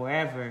 you know,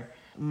 wherever,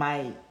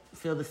 might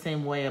feel the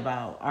same way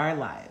about our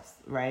lives,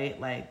 right?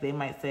 Like, they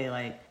might say,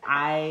 like,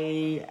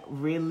 I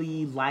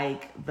really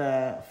like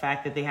the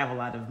fact that they have a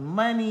lot of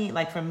money,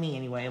 like, for me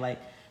anyway, like,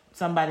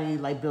 somebody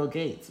like Bill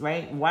Gates,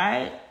 right?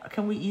 Why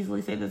can we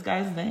easily say this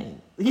guy's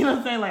name? You know what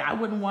I'm saying? Like, I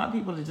wouldn't want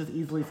people to just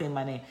easily say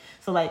my name.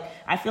 So, like,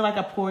 I feel like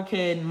a poor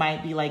kid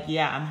might be like,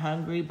 yeah, I'm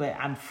hungry, but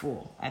I'm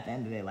full at the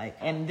end of the day. Like,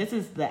 and this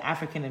is the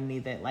African in me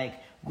that, like,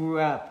 grew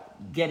up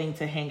getting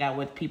to hang out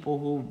with people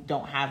who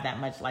don't have that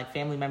much, like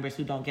family members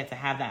who don't get to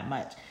have that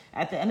much.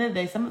 At the end of the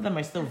day, some of them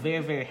are still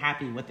very, very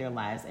happy with their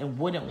lives and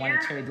wouldn't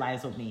want to trade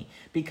lives with me,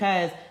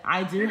 because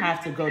I do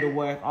have to go to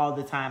work all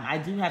the time. I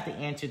do have to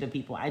answer to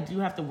people. I do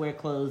have to wear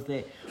clothes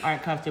that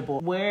aren't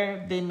comfortable,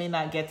 where they may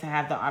not get to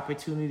have the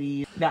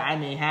opportunity that I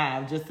may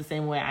have, just the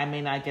same way I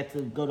may not get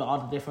to go to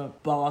all the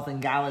different balls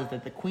and galas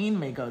that the Queen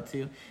may go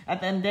to. At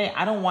the end of the day,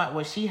 I don't want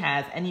what she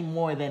has any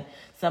more than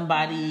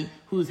somebody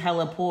who's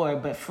hella poor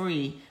but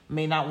free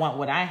may not want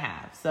what I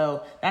have.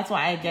 So that's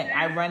why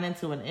I run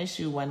into an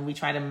issue when we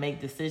try to make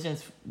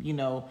decisions, you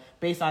know,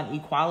 based on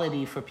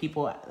equality for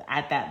people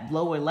at that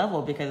lower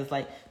level, because it's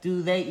like,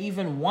 do they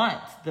even want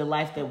the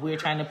life that we're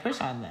trying to push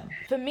on them?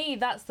 For me,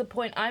 that's the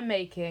point I'm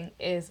making,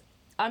 is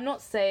I'm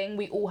not saying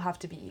we all have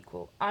to be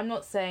equal. I'm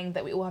not saying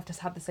that we all have to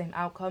have the same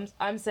outcomes.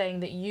 I'm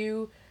saying that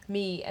you,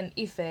 me, and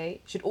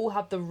Ife should all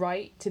have the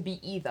right to be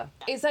either.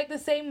 It's like the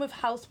same with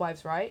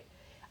housewives, right?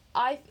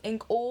 I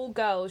think all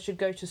girls should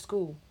go to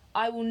school.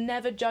 I will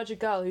never judge a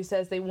girl who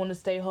says they want to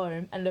stay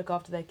home and look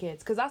after their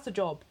kids, because that's a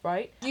job,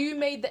 right? You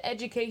made the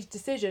educated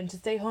decision to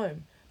stay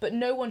home, but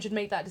no one should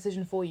make that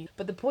decision for you.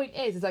 But the point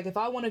is like, if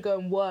I want to go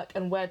and work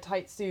and wear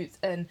tight suits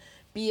and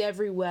be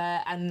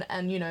everywhere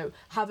and you know,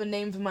 have a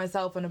name for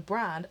myself and a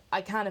brand,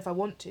 I can if I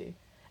want to.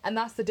 And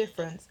that's the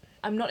difference.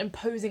 I'm not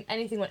imposing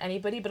anything on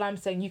anybody, but I'm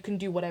saying you can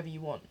do whatever you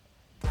want.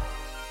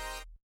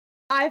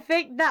 I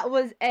think that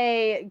was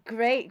a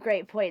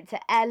great point to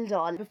end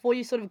on. Before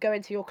you sort of go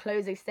into your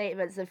closing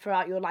statements and throw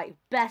out your like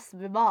best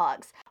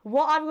remarks,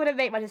 what I'm going to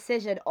make my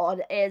decision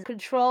on is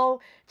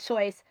control,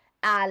 choice,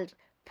 and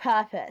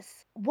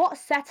purpose. What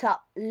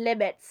setup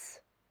limits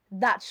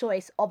that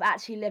choice of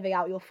actually living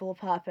out your full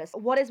purpose?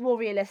 What is more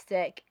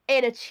realistic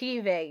in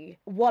achieving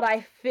what I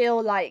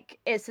feel like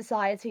is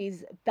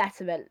society's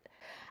betterment?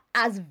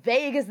 As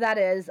vague as that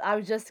is,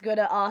 I'm just going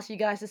to ask you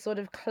guys to sort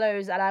of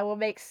close, and I will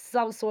make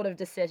some sort of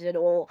decision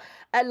or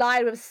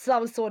align with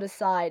some sort of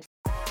side.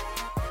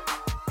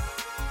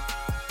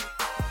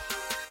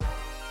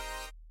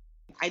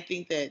 I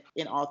think that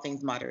in all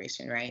things,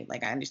 moderation, right?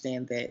 Like, I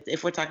understand that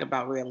if we're talking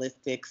about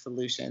realistic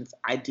solutions,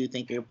 I do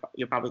think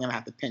you're probably going to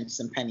have to pinch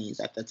some pennies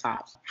at the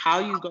top. How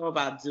you go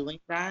about doing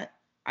that,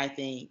 I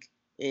think,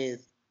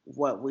 is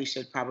what we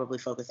should probably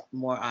focus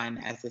more on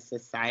as a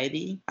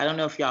society. I don't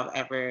know if y'all have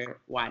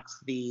ever watched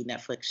the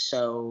Netflix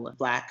show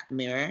Black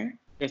Mirror.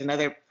 There's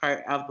another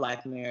part of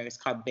Black Mirror, it's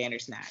called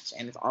Bandersnatch,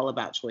 and it's all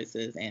about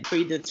choices and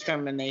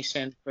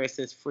predetermination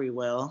versus free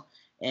will.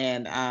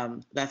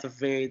 And that's a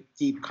very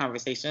deep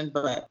conversation.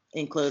 But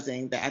in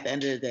closing, at the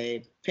end of the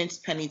day,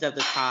 pinch pennies at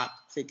the top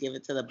to give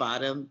it to the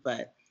bottom.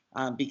 But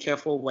be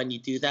careful when you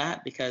do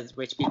that, because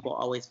rich people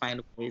always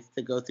find ways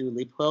to go through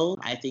loopholes.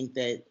 I think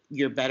that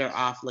you're better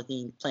off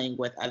playing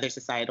with other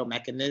societal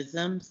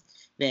mechanisms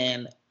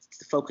than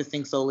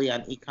focusing solely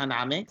on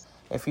economics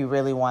if you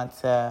really want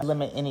to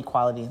limit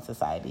inequality in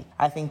society.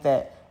 I think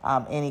that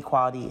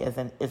inequality is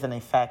an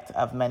effect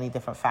of many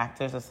different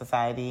factors of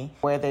society: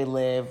 where they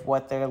live,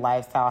 what their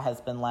lifestyle has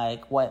been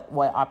like, what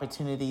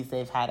opportunities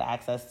they've had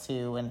access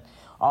to, and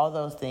all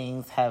those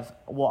things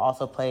will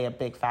also play a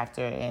big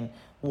factor in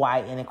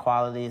why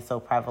inequality is so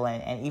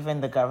prevalent. And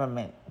even the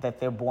government that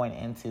they're born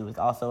into is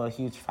also a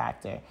huge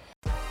factor.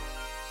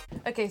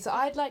 Okay, so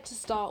I'd like to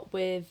start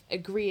with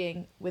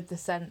agreeing with the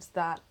sense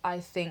that I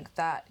think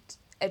that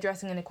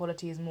addressing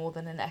inequality is more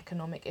than an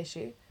economic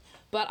issue.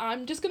 But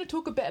I'm just going to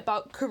talk a bit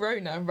about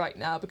Corona right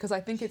now because I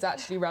think it's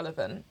actually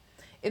relevant,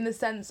 in the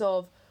sense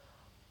of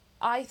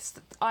I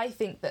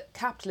think that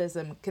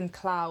capitalism can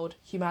cloud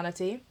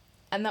humanity,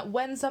 and that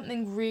when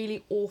something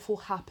really awful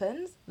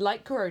happens,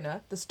 like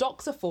Corona, the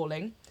stocks are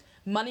falling,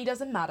 money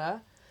doesn't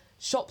matter,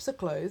 shops are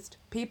closed,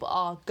 people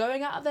are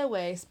going out of their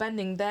way,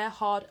 spending their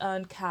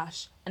hard-earned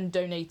cash and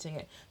donating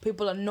it.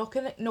 People are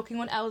knocking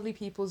on elderly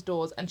people's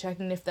doors and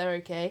checking if they're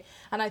okay.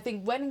 And I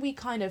think when we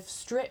kind of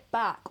strip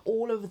back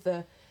all of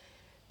the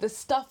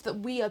stuff that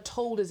we are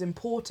told is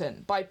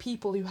important by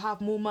people who have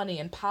more money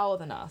and power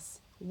than us,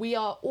 we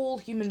are all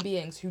human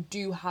beings who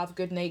do have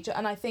good nature.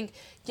 And I think,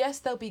 yes,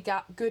 there'll be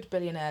good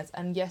billionaires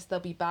and yes,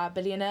 there'll be bad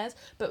billionaires.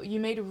 But you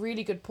made a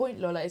really good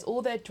point, Lola, is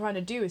all they're trying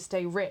to do is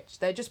stay rich.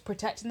 They're just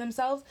protecting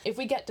themselves. If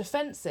we get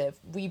defensive,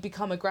 we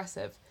become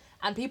aggressive.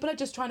 And people are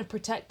just trying to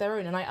protect their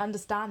own. And I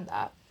understand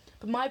that.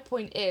 But my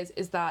point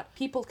is that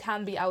people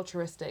can be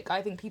altruistic.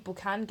 I think people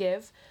can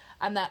give.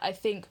 And that I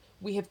think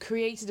we have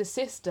created a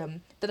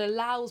system that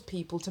allows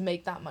people to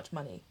make that much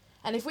money.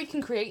 And if we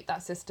can create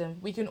that system,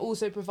 we can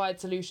also provide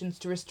solutions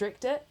to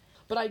restrict it.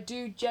 But I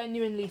do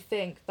genuinely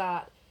think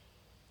that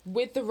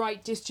with the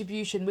right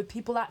distribution, with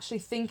people actually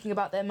thinking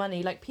about their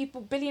money, like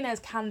billionaires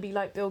can be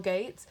like Bill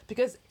Gates,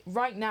 because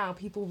right now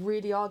people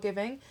really are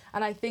giving.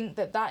 And I think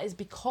that is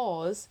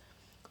because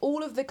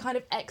all of the kind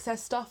of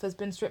excess stuff has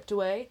been stripped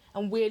away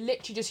and we're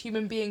literally just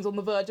human beings on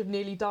the verge of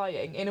nearly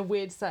dying in a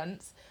weird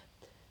sense.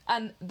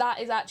 And that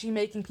is actually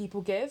making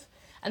people give.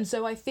 And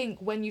so I think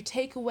when you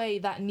take away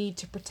that need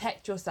to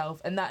protect yourself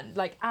and that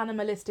like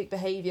animalistic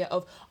behaviour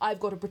of I've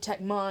got to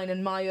protect mine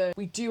and my own,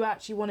 we do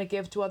actually want to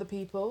give to other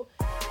people.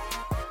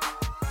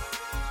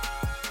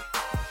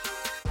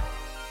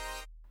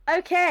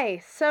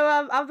 Okay, so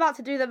I'm about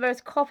to do the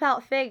most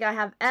cop-out thing I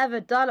have ever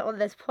done on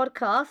this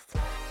podcast.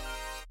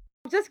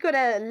 I'm just going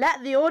to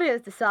let the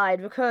audience decide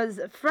because,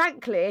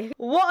 frankly,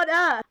 what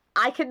on earth?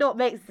 I cannot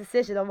make this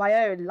decision on my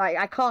own. Like,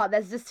 I can't.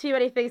 There's just too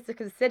many things to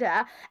consider.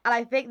 And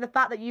I think the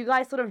fact that you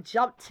guys sort of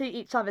jumped to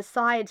each other's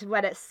side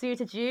when it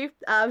suited you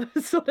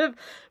sort of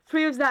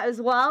proves that as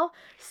well.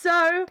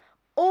 So,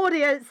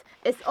 audience,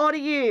 it's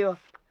on you.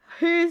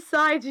 Whose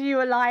side do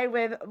you align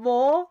with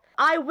more?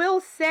 I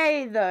will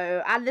say,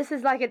 though, and this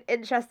is like an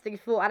interesting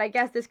thought, and I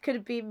guess this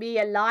could be me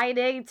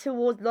aligning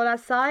towards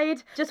Lola's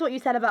side. Just what you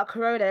said about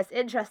Corona, it's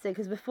interesting,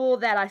 because before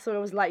then I sort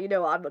of was like, you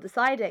know what, I'm not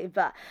deciding,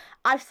 but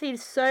I've seen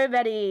so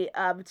many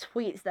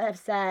tweets that have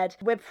said,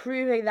 we're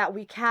proving that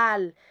we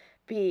can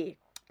be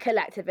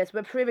collectivist,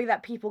 we're proving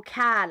that people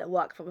can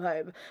work from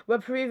home, we're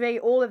proving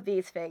all of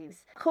these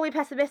things. Call me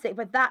pessimistic,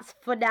 but that's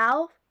for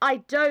now. I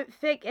don't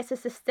think it's a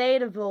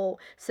sustainable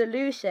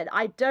solution.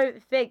 I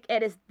don't think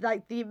it is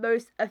like the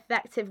most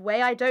effective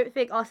way. I don't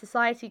think our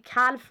society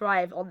can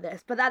thrive on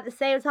this. But at the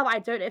same time, I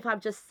don't know if I'm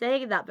just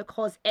saying that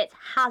because it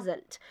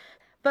hasn't.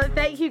 But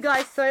thank you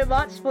guys so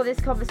much for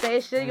this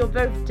conversation. You're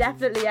both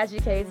definitely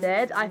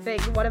educated. I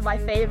think one of my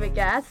favourite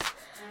guests.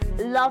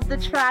 Love the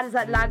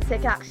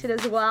transatlantic action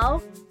as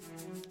well.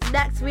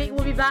 Next week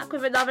we'll be back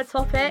with another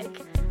topic.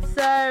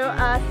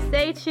 So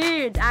stay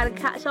tuned and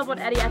catch up on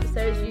any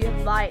episodes you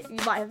might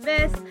have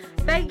missed.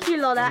 Thank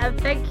you, Lola, and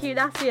thank you,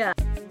 Nasia.